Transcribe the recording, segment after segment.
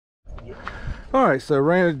All right, so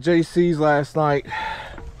ran at JC's last night.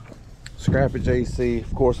 Scrap at JC.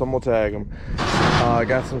 Of course, I'm gonna tag him. I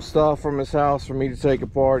got some stuff from his house for me to take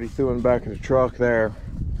apart. He threw in the back of the truck there.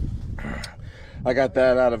 I got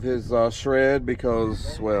that out of his shred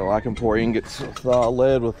because, well, I can pour ingots of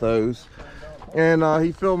lead with those. And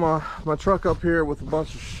he filled my truck up here with a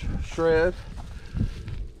bunch of shred.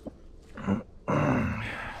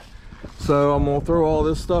 So I'm gonna throw all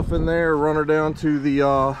this stuff in there, run her down to the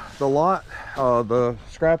lot, the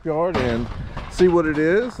scrap yard, and see what it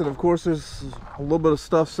is. And of course, there's a little bit of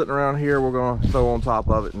stuff sitting around here we're gonna throw on top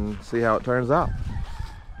of it and see how it turns out.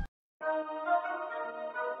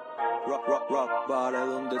 Rock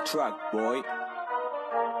bottle on the track, boy.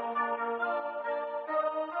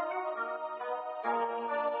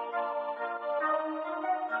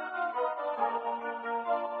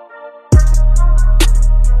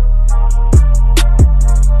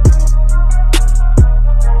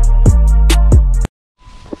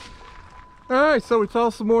 Alright, so we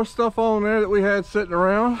tossed some more stuff on there that we had sitting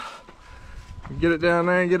around. Get it down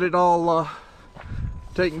there and get it all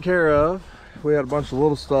taken care of. We had a bunch of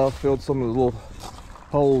little stuff, filled some of the little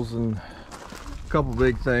holes and a couple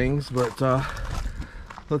big things, but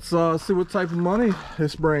let's see what type of money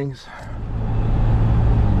this brings.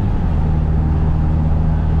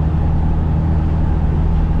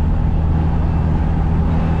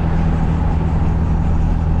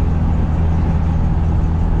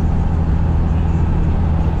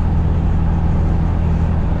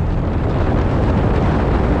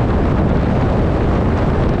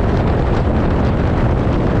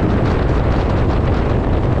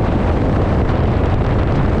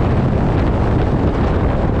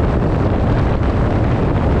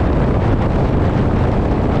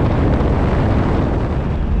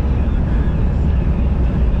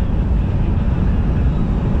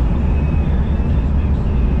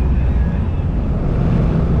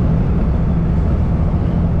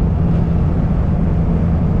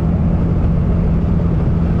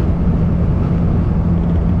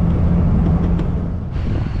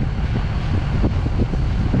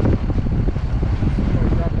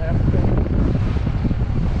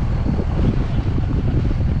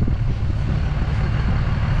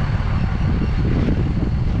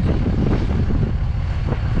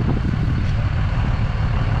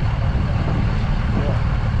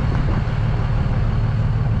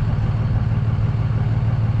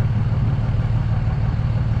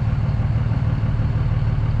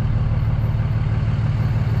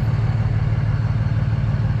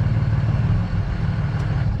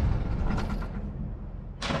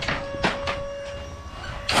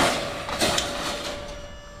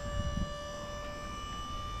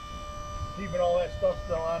 Keeping all that stuff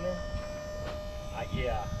still on there?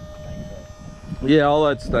 Yeah, I think so. Yeah, all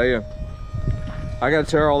that's staying. I gotta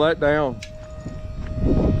tear all that down.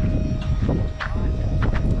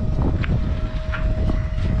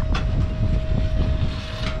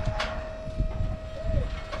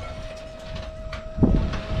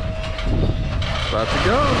 About to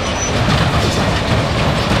go.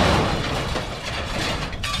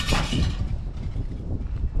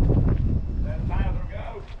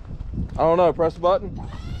 I don't know, press the button.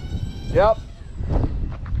 Yep.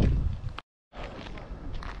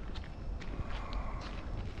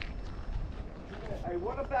 Hey,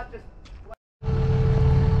 what about this?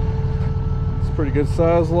 It's a pretty good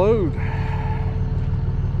size load.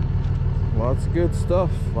 Lots of good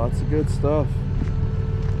stuff, lots of good stuff.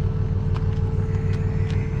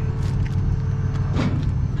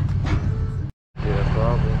 Yeah,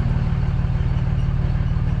 probably.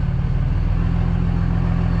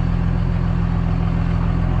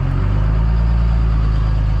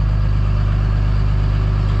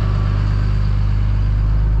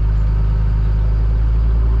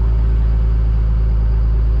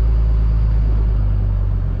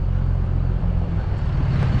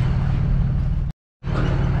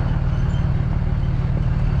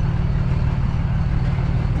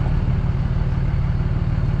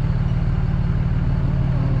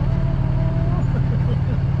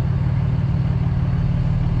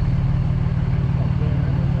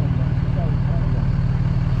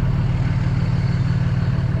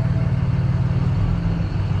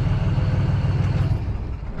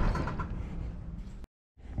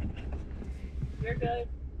 You're good.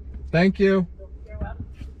 Thank you. You're welcome.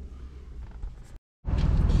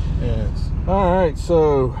 Yes. All right,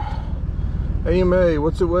 so AMA,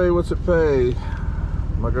 what's it weigh, what's it pay?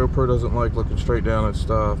 My GoPro doesn't like looking straight down at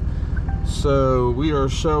stuff. So we are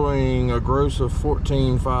showing a gross of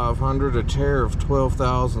 14,500, a tear of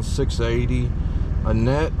 12,680, a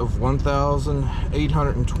net of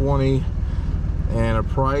 1,820, and a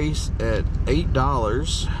price at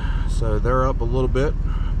 $8. So they're up a little bit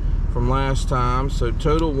from last time. So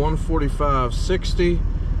total $145.60,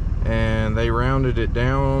 and they rounded it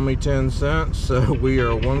down on me 10 cents. So we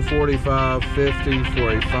are $145.50 for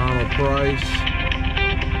a final price.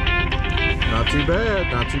 Not too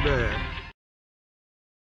bad, not too bad.